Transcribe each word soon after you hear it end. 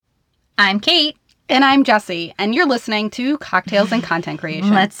I'm Kate. And I'm Jessie, and you're listening to Cocktails and Content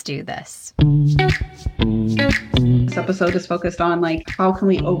Creation. Let's do this. This episode is focused on how can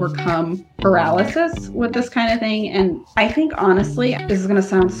we overcome paralysis with this kind of thing. And I think honestly, this is going to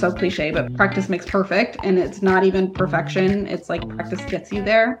sound so cliche, but practice makes perfect, and it's not even perfection. It's like practice gets you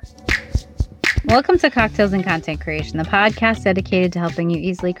there. Welcome to Cocktails and Content Creation, the podcast dedicated to helping you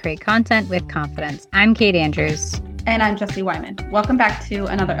easily create content with confidence. I'm Kate Andrews. And I'm Jessie Wyman. Welcome back to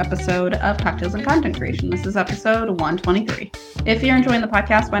another episode of Cocktails and Content Creation. This is episode 123. If you're enjoying the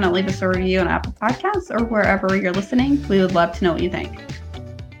podcast, why not leave us a review on Apple Podcasts or wherever you're listening? We would love to know what you think.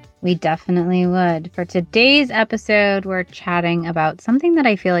 We definitely would. For today's episode, we're chatting about something that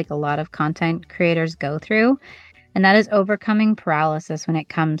I feel like a lot of content creators go through, and that is overcoming paralysis when it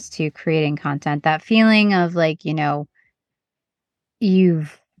comes to creating content. That feeling of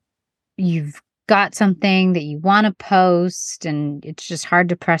you've got something that you want to post and it's just hard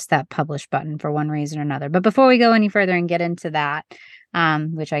to press that publish button for one reason or another. But before we go any further and get into that,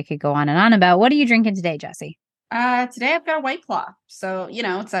 which I could go on and on about, what are you drinking today, Jessie? Today I've got a White Claw. So,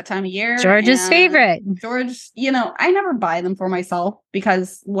 it's that time of year. George's favorite. George, I never buy them for myself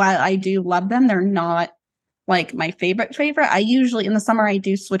because while I do love them, they're not like my favorite. I usually in the summer, I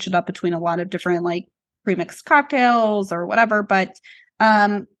do switch it up between a lot of different pre-mixed cocktails or whatever. But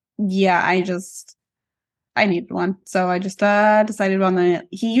yeah, I need one. So I just decided on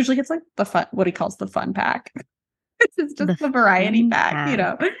he usually gets what he calls the fun pack. It's just the variety pack,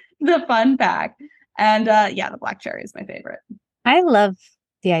 the fun pack. And the black cherry is my favorite. I love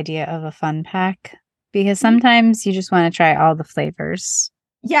the idea of a fun pack because sometimes you just want to try all the flavors.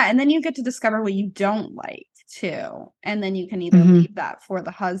 Yeah, and then you get to discover what you don't like too. And then you can either leave that for the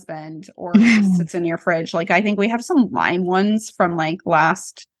husband or it just sits in your fridge. I think we have some lime ones from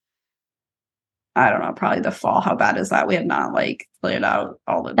last, I don't know, probably the fall. How bad is that? We have not cleared out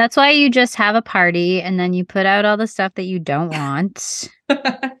all of. That's why you just have a party and then you put out all the stuff that you don't want.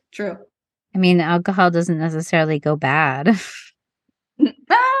 True. I mean, alcohol doesn't necessarily go bad.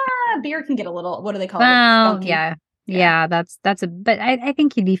 Beer can get a little, what do they call it? Yeah. But I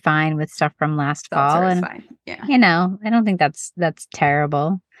think you'd be fine with stuff from last fall. And fine. Yeah. I don't think that's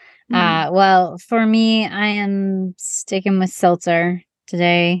terrible. Well, for me, I am sticking with seltzer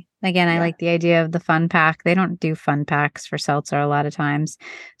today. Again, I like the idea of the fun pack. They don't do fun packs for seltzer a lot of times.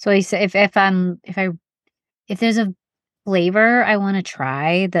 So I say if there's a flavor I want to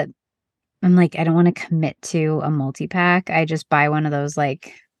try that I'm I don't want to commit to a multi-pack, I just buy one of those the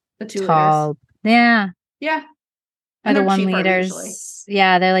 2 tall liters. Yeah. And the 1 liters. Usually.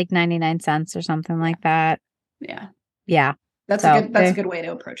 Yeah, they're 99 cents or something like that. Yeah. That's a good way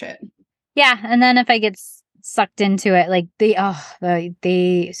to approach it. Yeah, and then if I get sucked into it,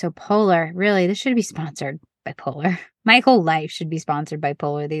 so Polar, really, this should be sponsored by Polar. My whole life should be sponsored by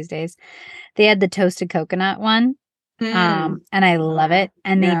Polar these days. They had the toasted coconut one, and I love it.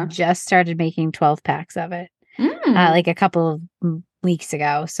 And they just started making 12 packs of it, a couple of weeks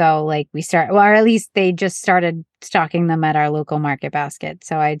ago. So or at least they just started stocking them at our local Market Basket.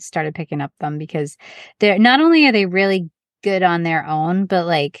 So I started picking up them because they're not only are they really good on their own, but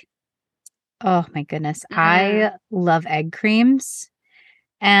oh my goodness, I love egg creams.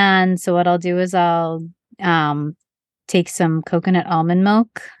 And so what I'll do is I'll take some coconut almond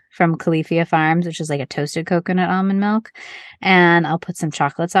milk from Califia Farms, which is a toasted coconut almond milk. And I'll put some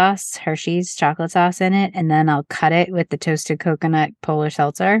chocolate sauce, Hershey's chocolate sauce in it. And then I'll cut it with the toasted coconut Polar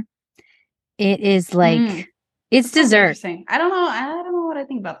seltzer. It is it's dessert. I don't know what I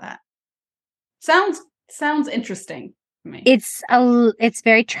think about that. Sounds interesting to me. It's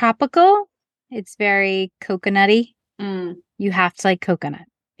very tropical. It's very coconutty. You have to like coconut.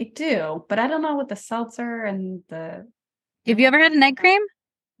 I do, but I don't know what the seltzer and the. Have you ever had an egg cream?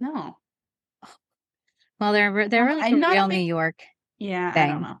 No. Well, they're really a real New York. Yeah, thing.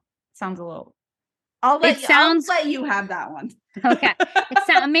 I don't know. Sounds a little. I'll let you have that one. Okay.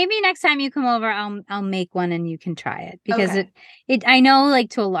 Maybe next time you come over, I'll make one and you can try it because it I know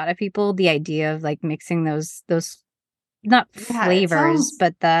to a lot of people the idea of mixing those not flavors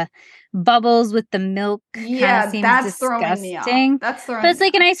but the bubbles with the milk kind of seems disgusting. Throwing me off. But it's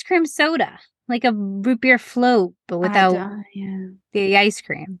like an ice cream soda, like a root beer float, but without the ice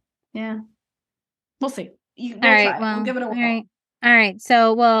cream. Yeah, we'll see. We'll give it a whirl. All right.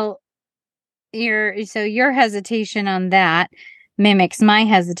 So, your hesitation on that mimics my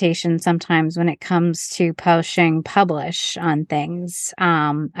hesitation sometimes when it comes to pushing publish on things.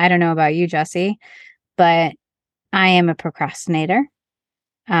 I don't know about you, Jessie, but I am a procrastinator,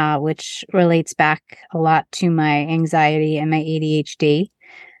 which relates back a lot to my anxiety and my ADHD,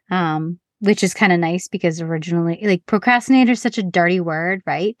 which is kind of nice because originally, procrastinator is such a dirty word,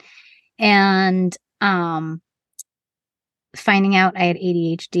 right? And finding out I had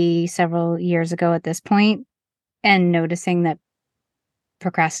ADHD several years ago at this point and noticing that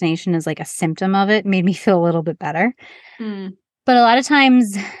procrastination is like a symptom of it made me feel a little bit better. Mm. But a lot of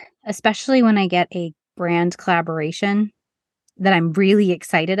times, especially when I get a brand collaboration that I'm really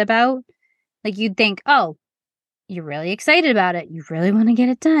excited about, like you'd think, oh, you're really excited about it. You really want to get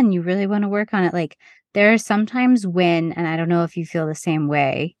it done. You really want to work on it. Like there are sometimes when, and I don't know if you feel the same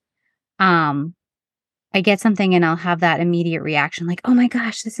way, um, I get something and I'll have that immediate reaction like, oh my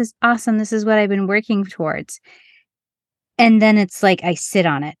gosh, this is awesome. This is what I've been working towards. And then it's like I sit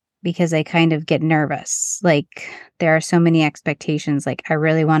on it because I kind of get nervous. Like there are so many expectations. Like I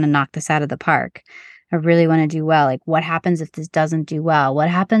really want to knock this out of the park. I really want to do well. Like what happens if this doesn't do well? What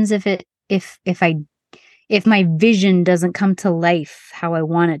happens if my vision doesn't come to life how I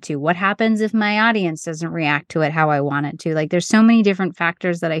want it to? What happens if my audience doesn't react to it how I want it to? Like there's so many different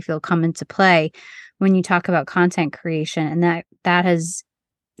factors that I feel come into play when you talk about content creation, and that has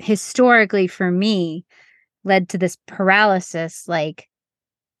historically for me led to this paralysis, like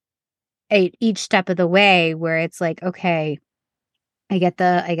each step of the way, where it's like, okay, I get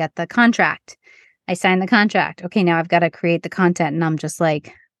the contract. I sign the contract. Okay, now I've got to create the content. And I'm just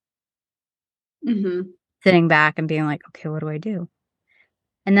like Mhm. sitting back and being like, okay, what do I do?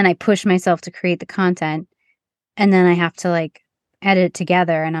 And then I push myself to create the content. And then I have to like edit it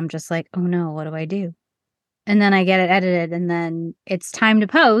together. And I'm just like, oh no, what do I do? And then I get it edited and then it's time to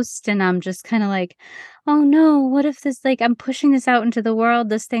post. And I'm just kind of like, oh no, what if this, like, I'm pushing this out into the world,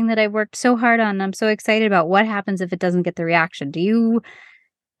 this thing that I worked so hard on. I'm so excited about. What happens if it doesn't get the reaction? Do you,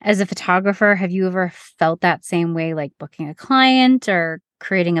 as a photographer, have you ever felt that same way, like booking a client or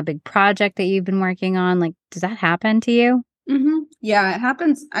creating a big project that you've been working on? Like, does that happen to you? Mhm. Yeah, it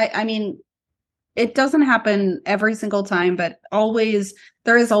happens. I mean, it doesn't happen every single time, but always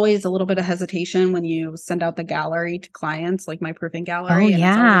there is always a little bit of hesitation when you send out the gallery to clients, like my proofing Oh, gallery, and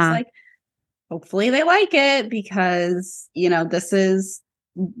it's always yeah. like, hopefully they like it because, this is,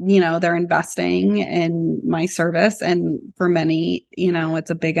 they're investing in my service, and for many, it's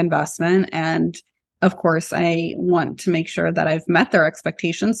a big investment, and of course I want to make sure that I've met their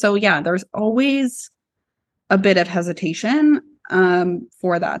expectations. So yeah, there's always a bit of hesitation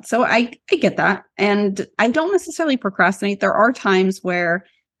for that. So I get that. And I don't necessarily procrastinate. There are times where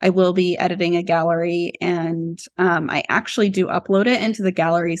I will be editing a gallery and I actually do upload it into the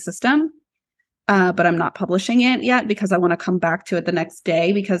gallery system, but I'm not publishing it yet because I want to come back to it the next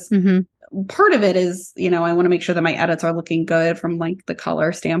day, because Mhm. part of it is, I want to make sure that my edits are looking good from like the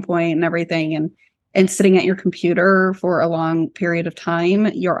color standpoint and everything. And sitting at your computer for a long period of time,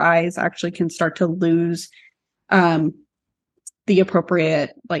 your eyes actually can start to lose um the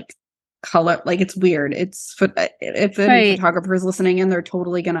appropriate like color. Like it's weird. If any Right. photographer is listening in, they're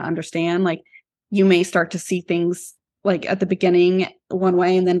totally going to understand. Like you may start to see things like at the beginning one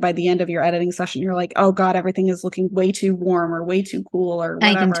way, and then by the end of your editing session you're like, oh god, everything is looking way too warm or way too cool or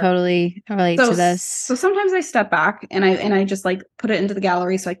I can whatever. totally relate So to this. sometimes I step back and I just like put it into the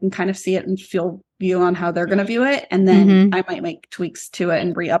gallery so I can kind of see it and feel view on how they're going to view it, and then Mhm. I might make tweaks to it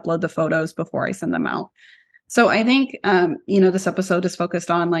and re-upload the photos before I send them out. So I think this episode is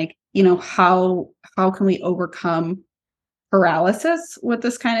focused on like, how can we overcome paralysis with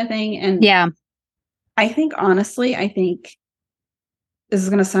this kind of thing? And Yeah. I think honestly, I think this is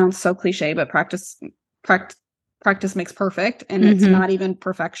going to sound so cliche, but practice practice makes perfect, and it's Mhm. not even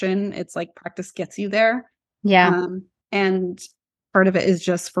perfection. It's like practice gets you there. Yeah. And part of it is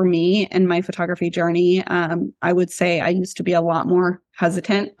just for me and my photography journey. I would say I used to be a lot more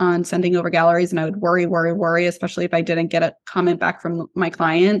hesitant on sending over galleries, and I would worry, especially if I didn't get a comment back from my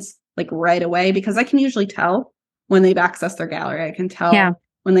clients like right away, because I can usually tell when they've accessed their gallery. I can Yeah. tell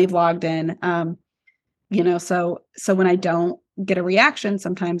when they've logged in. So when I don't get a reaction,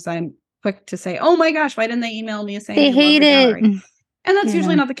 sometimes I'm quick to say, "Oh my gosh, why didn't they email me saying They they love hate the it. gallery?" And that's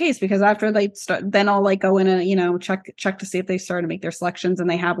usually Yeah. not the case, because after they start, then I'll like go in and, check to see if they started to make their selections and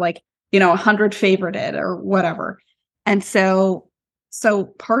they have like, 100 favorited or whatever. And so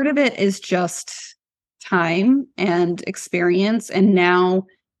part of it is just time and experience. And now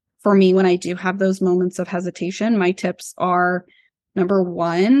for me, when I do have those moments of hesitation, my tips are: number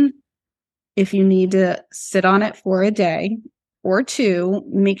one, if you need to sit on it for a day or two,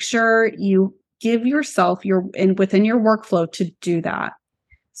 make sure you give yourself within your workflow to do that.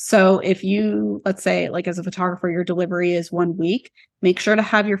 So if you, let's say, like as a photographer, your delivery is 1 week, make sure to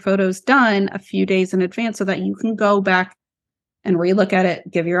have your photos done a few days in advance so that you can go back and relook at it,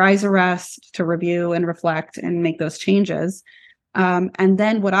 give your eyes a rest to review and reflect and make those changes. And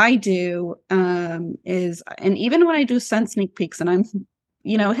then what I do is, and even when I do send sneak peeks, and I'm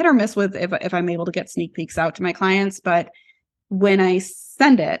hit or miss with if I'm able to get sneak peeks out to my clients. But when I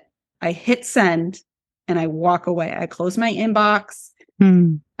send it, I hit send and I walk away. I close my inbox.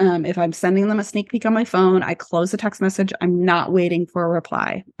 If I'm sending them a sneak peek on my phone, I close the text message. I'm not waiting for a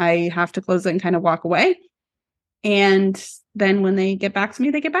reply. I have to close it and kind of walk away. And then when they get back to me,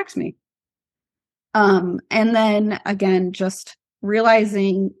 they get back to me. And then again, just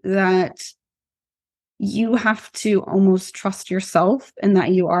realizing that you have to almost trust yourself and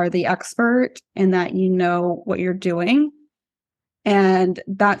that you are the expert and that you know what you're doing. And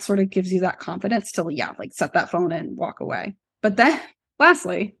that sort of gives you that confidence to, like set that phone and walk away. But then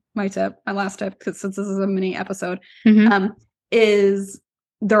lastly, my last tip, because since this is a mini episode, is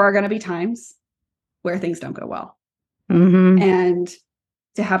there are going to be times where things don't go well. And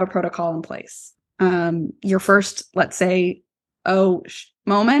to have a protocol in place. Your first, let's say,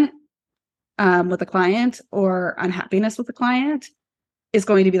 moment with a client or unhappiness with a client is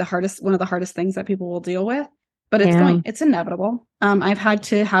going to be one of the hardest things that people will deal with. But it's inevitable. I've had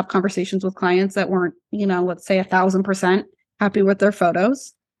to have conversations with clients that weren't, let's say 1,000% happy with their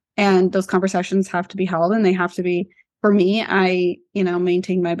photos. And those conversations have to be held, and they have to be, for me, I,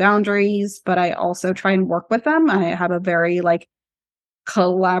 maintain my boundaries, but I also try and work with them. I have a very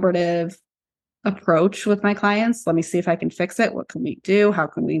collaborative approach with my clients. Let me see if I can fix it. What can we do? How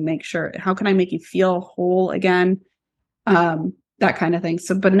can I make you feel whole again? That kind of thing.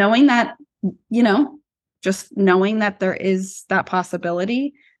 So, but knowing that, just knowing that there is that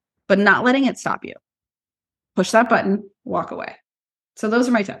possibility, but not letting it stop you. Push that button, walk away. So those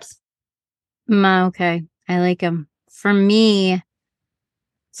are my tips. Okay. I like them. For me.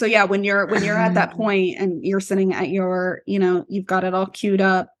 So yeah, when you're at that point and you're sitting at your, you've got it all queued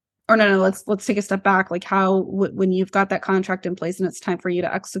up, or no, let's take a step back. Like when you've got that contract in place and it's time for you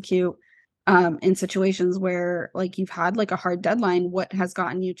to execute, in situations where you've had a hard deadline, what has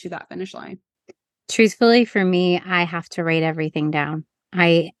gotten you to that finish line? Truthfully, for me, I have to write everything down.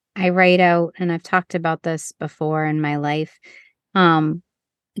 I write out, and I've talked about this before in my life,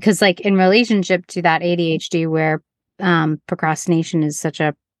 because in relationship to that ADHD, where procrastination is such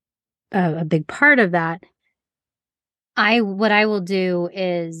a big part of that, what I will do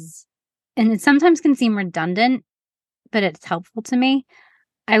is, and it sometimes can seem redundant, but it's helpful to me.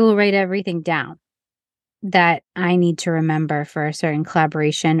 I will write everything down that I need to remember for a certain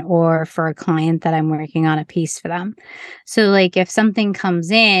collaboration or for a client that I'm working on a piece for them. So if something comes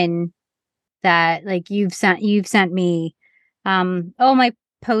in that you've sent me, my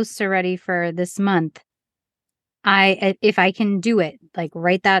posts are ready for this month. If I can do it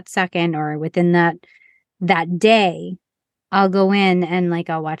right that second or within that day, I'll go in and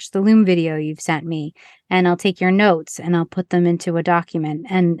I'll watch the Loom video you've sent me, and I'll take your notes and I'll put them into a document,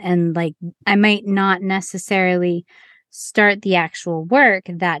 and I might not necessarily start the actual work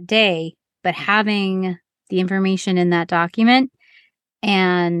that day, but having the information in that document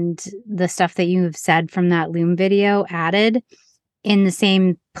and the stuff that you've said from that Loom video added in the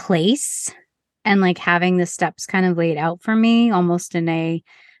same place, and having the steps kind of laid out for me almost in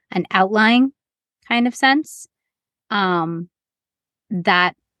an outline kind of sense.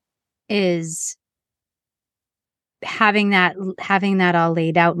 That is having that all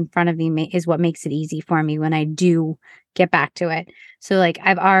laid out in front of me is what makes it easy for me when I do get back to it. So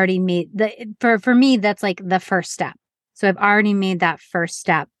I've already made for me, that's the first step. So I've already made that first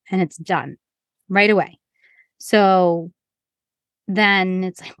step and it's done right away. So then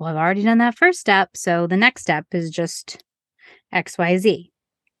it's well, I've already done that first step. So the next step is just XYZ.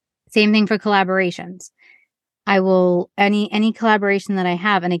 Same thing for collaborations. I will, any collaboration that I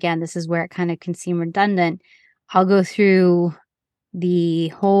have, and again, this is where it kind of can seem redundant, I'll go through the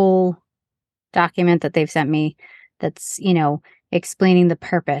whole document that they've sent me that's, explaining the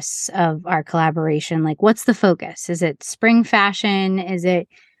purpose of our collaboration. What's the focus? Is it spring fashion? Is it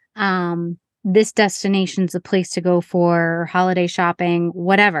this destination's a place to go for holiday shopping,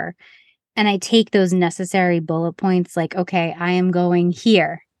 whatever. And I take those necessary bullet points okay, I am going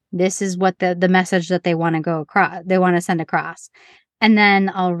here. This is what the message that they want to go across, they want to send across. And then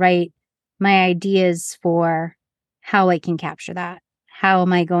I'll write my ideas for how I can capture that. How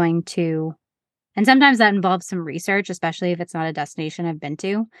am I going to, and sometimes that involves some research, especially if it's not a destination I've been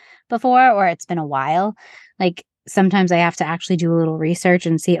to before, or it's been a while. Sometimes I have to actually do a little research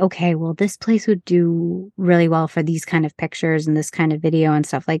and see, okay, well, this place would do really well for these kind of pictures and this kind of video and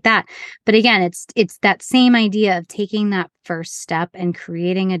stuff like that. But again, it's that same idea of taking that first step and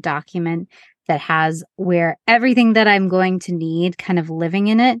creating a document that has where everything that I'm going to need kind of living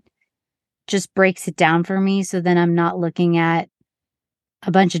in it just breaks it down for me. So then I'm not looking at a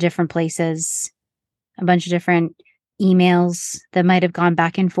bunch of different places, a bunch of different emails that might have gone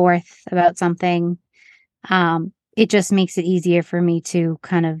back and forth about something. It just makes it easier for me to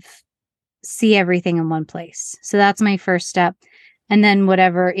kind of see everything in one place. So that's my first step. And then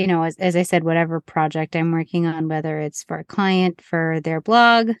whatever, as I said, whatever project I'm working on, whether it's for a client, for their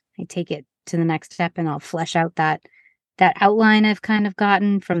blog, I take it to the next step and I'll flesh out that outline I've kind of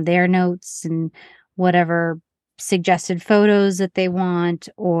gotten from their notes and whatever suggested photos that they want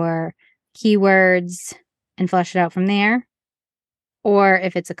or keywords and flesh it out from there. Or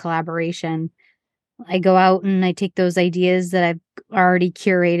if it's a collaboration, I go out and I take those ideas that I've already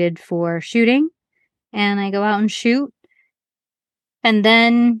curated for shooting and I go out and shoot. And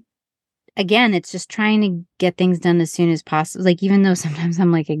then again, it's just trying to get things done as soon as possible. Like, even though sometimes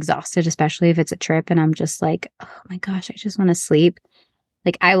I'm like exhausted, especially if it's a trip and I'm just like, oh my gosh, I just want to sleep.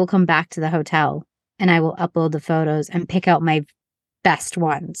 Like, I will come back to the hotel and I will upload the photos and pick out my best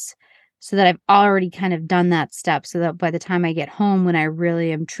ones so that I've already kind of done that step. So that by the time I get home, when I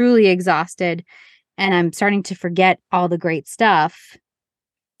really am truly exhausted and I'm starting to forget all the great stuff,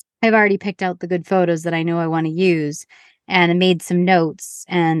 I've already picked out the good photos that I know I want to use and made some notes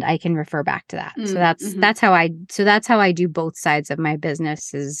and I can refer back to that. So that's how I do both sides of my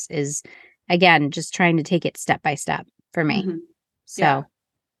business is again, just trying to take it step by step for me. So, Yeah.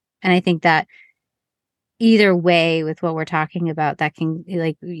 and I think that either way with what we're talking about, that can,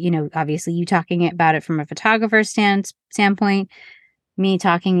 like, obviously you talking about it from a photographer standpoint, me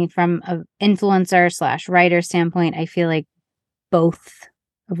talking from an influencer / writer standpoint, I feel like both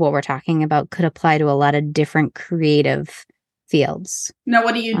of what we're talking about could apply to a lot of different creative fields. Now,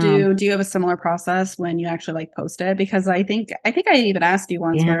 what do you do? Do you have a similar process when you actually like post it? Because I think I even asked you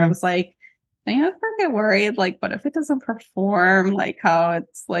once where I was like, I ever get worried, like, what if it doesn't perform like how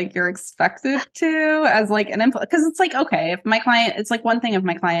it's like you're expected to as like an info? Because it's like, okay, if my client, it's like one thing if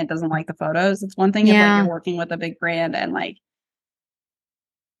my client doesn't like the photos. It's one thing if like you're working with a big brand and like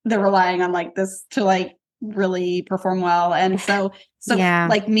they're relying on like this to like really perform well. And so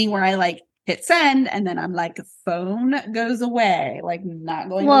like me, where I like hit send and then I'm like, phone goes away, like not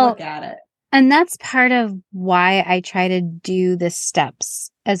going to look at it. And that's part of why I try to do the steps,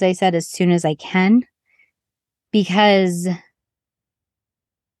 as I said, as soon as I can, because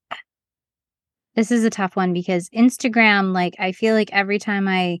this is a tough one because Instagram, like, I feel like every time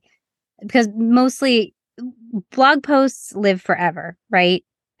because mostly blog posts live forever, right?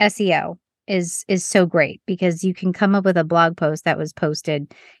 SEO is so great because you can come up with a blog post that was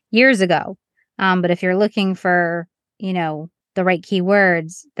posted years ago. But if you're looking for, the right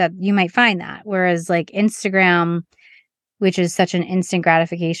keywords, that you might find that. Whereas like Instagram, which is such an instant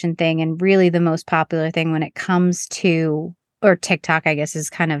gratification thing and really the most popular thing when it comes to, or TikTok, I guess, is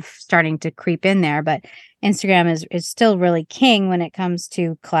kind of starting to creep in there, but Instagram is still really king when it comes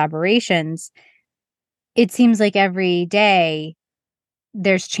to collaborations. It seems like every day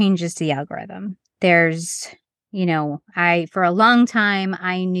there's changes to the algorithm. There's, for a long time,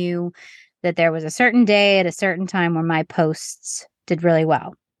 I knew that there was a certain day at a certain time where my posts did really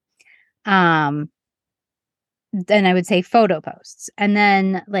well. Then I would say photo posts. And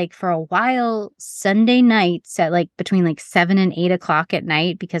then like for a while, Sunday nights at like between like 7 and 8 o'clock at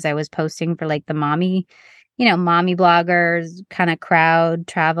night, because I was posting for like the mommy bloggers kind of crowd,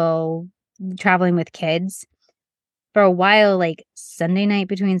 traveling with kids. For a while, like Sunday night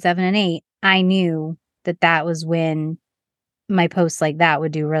between 7 and 8, I knew that was when my posts like that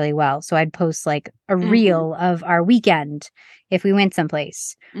would do really well. So I'd post like a reel of our weekend if we went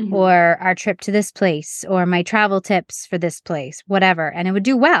someplace, or our trip to this place, or my travel tips for this place, whatever. And it would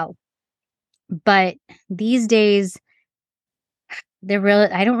do well. But these days,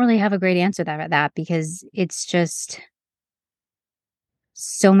 I don't really have a great answer to that because it's just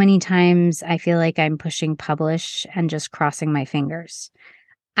so many times I feel like I'm pushing publish and just crossing my fingers.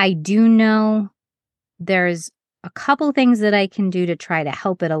 I do know there's a couple things that I can do to try to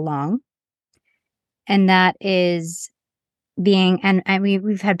help it along. And that is and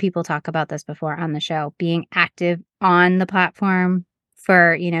we've had people talk about this before on the show, being active on the platform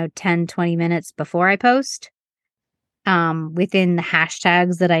for, 10, 20 minutes before I post, within the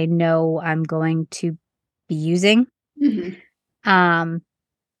hashtags that I know I'm going to be using.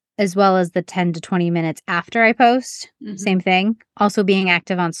 As well as the 10 to 20 minutes after I post. Same thing. Also being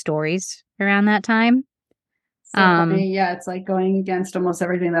active on stories around that time. So funny. Yeah, it's like going against almost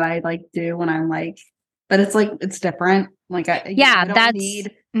everything that I like do when I'm like, but it's like it's different. Like I don't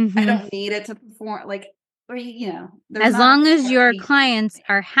need it to perform. Like, or as long as your clients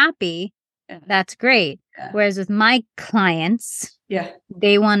are happy, that's great. Yeah. Whereas with my clients,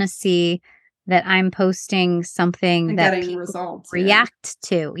 they want to see that I'm posting something that people results, react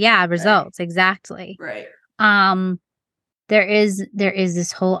to. Yeah, results, exactly. Right. There is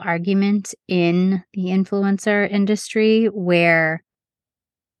this whole argument in the influencer industry where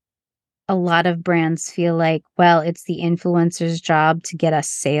a lot of brands feel like, well, it's the influencer's job to get us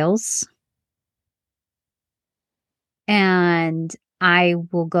sales. And I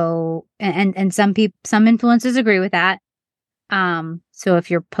will go and some influencers agree with that. So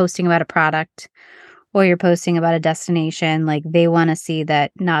if you're posting about a product or you're posting about a destination, like they want to see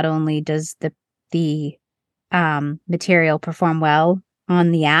that not only does the material perform well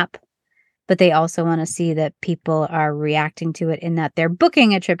on the app, but they also want to see that people are reacting to it in that they're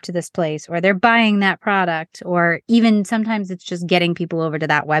booking a trip to this place or they're buying that product, or even sometimes it's just getting people over to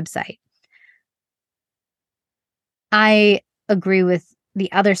that website. I agree with the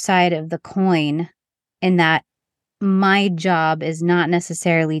other side of the coin in that my job is not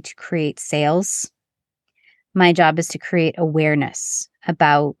necessarily to create sales. My job is to create awareness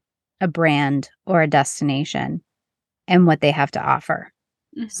about a brand or a destination and what they have to offer.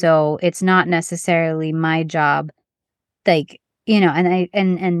 Mm-hmm. So it's not necessarily my job, like,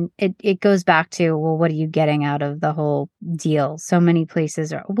 and it goes back to, well, what are you getting out of the whole deal? So many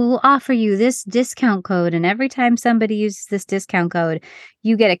places we'll offer you this discount code, and every time somebody uses this discount code,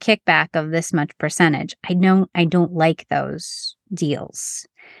 you get a kickback of this much percentage. I don't like those deals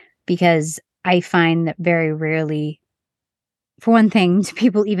because I find that very rarely, for one thing, do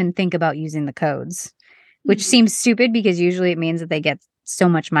people even think about using the codes, which seems stupid because usually it means that they get so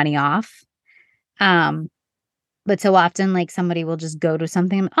much money off. But so often, like, somebody will just go to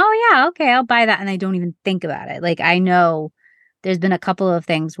something, oh yeah, okay, I'll buy that, and I don't even think about it. Like, I know there's been a couple of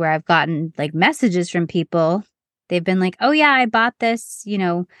things where I've gotten like messages from people. They've been like, oh yeah, I bought this,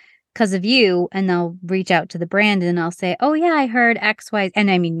 because of you, and they'll reach out to the brand and I'll say, oh yeah, I heard X, Y,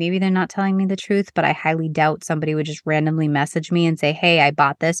 and I mean, maybe they're not telling me the truth, but I highly doubt somebody would just randomly message me and say, hey, I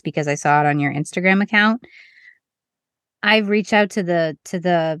bought this because I saw it on your Instagram account. I've reached out to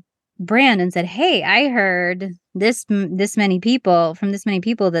the brand and said, hey, I heard this many people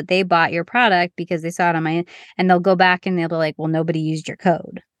that they bought your product because they saw it on my, and they'll go back and they'll be like, well, nobody used your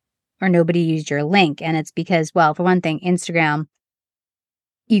code or nobody used your link. And it's because, well, for one thing, Instagram,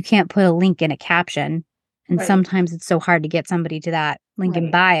 you can't put a link in a caption. And right. Sometimes it's so hard to get somebody to that link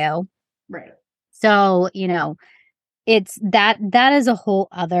in bio. Right. So, it's that is a whole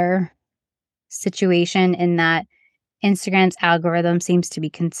other situation in that Instagram's algorithm seems to be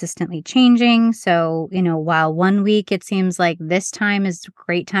consistently changing. So, while one week it seems like this time is a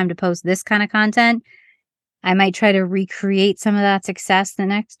great time to post this kind of content, I might try to recreate some of that success the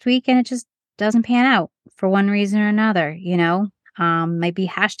next week and it just doesn't pan out for one reason or another, might be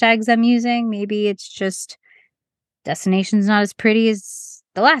hashtags I'm using. Maybe it's just destination's not as pretty as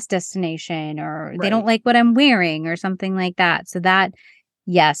the last destination, or they don't like what I'm wearing or something like that. So that,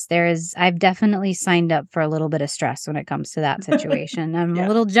 yes, I've definitely signed up for a little bit of stress when it comes to that situation. I'm a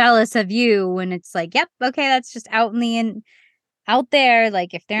little jealous of you when it's like, yep, okay, that's just out there.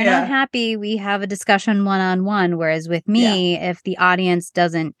 Like, if they're not happy, we have a discussion one-on-one. Whereas with me, if the audience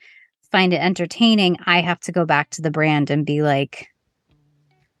doesn't find it entertaining, I have to go back to the brand and be like,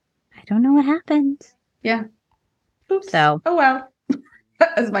 I don't know what happened. Yeah. Oops. So, oh well.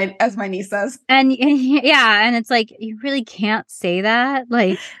 As my niece says. And and it's like, you really can't say that.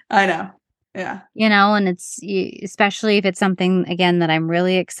 Like, I know. Yeah. And it's, especially if it's something, again, that I'm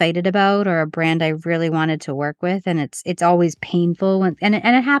really excited about or a brand I really wanted to work with. And it's always painful and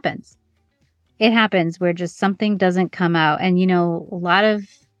it happens. It happens where just something doesn't come out. And, a lot of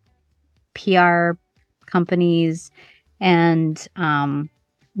PR companies and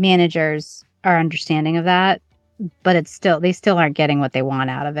managers are understanding of that. But they still aren't getting what they want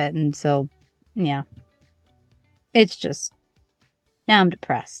out of it. And so, it's just, now I'm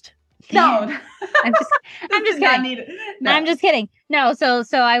depressed. No, I'm just kidding. No. I'm just kidding. No. So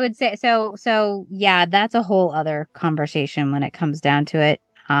I would say, yeah, that's a whole other conversation when it comes down to it.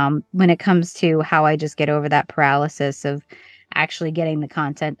 When it comes to how I just get over that paralysis of actually getting the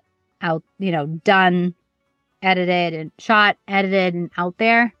content out, done, edited and shot, edited and out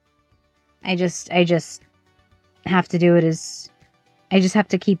there. I just have to do it I just have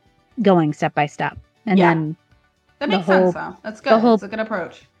to keep going step by step. And then that makes sense though. That's good. That's a good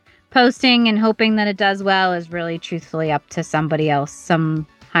approach. Posting and hoping that it does well is really truthfully up to somebody else, some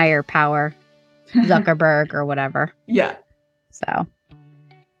higher power, Zuckerberg or whatever. Yeah. So,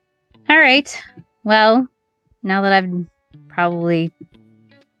 all right. Well, now that I've probably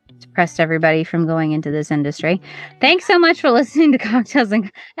suppressed everybody from going into this industry, thanks so much for listening to Cocktails. In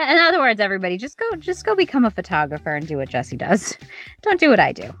other words, everybody, just go become a photographer and do what Jessie does. Don't do what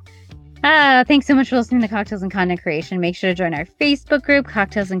I do. Thanks so much for listening to Cocktails and Content Creation. Make sure to join our Facebook group,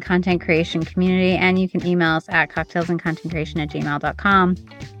 Cocktails and Content Creation Community, and you can email us at cocktailsandcontentcreation@gmail.com.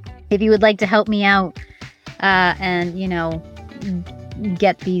 If you would like to help me out and,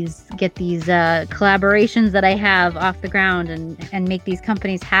 get these collaborations that I have off the ground and make these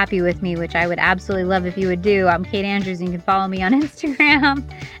companies happy with me, which I would absolutely love if you would do, I'm Kate Andrews, and you can follow me on Instagram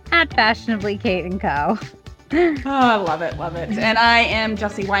at Fashionably Kate & Co. Oh, I love it. And I am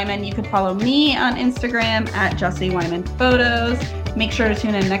Jessie Wyman. You can follow me on Instagram at Jessie Wyman Photos. Make sure to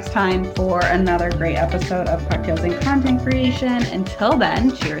tune in next time for another great episode of Cocktails and Content Creation. Until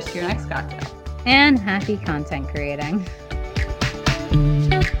then, cheers to your next cocktail. And happy content creating.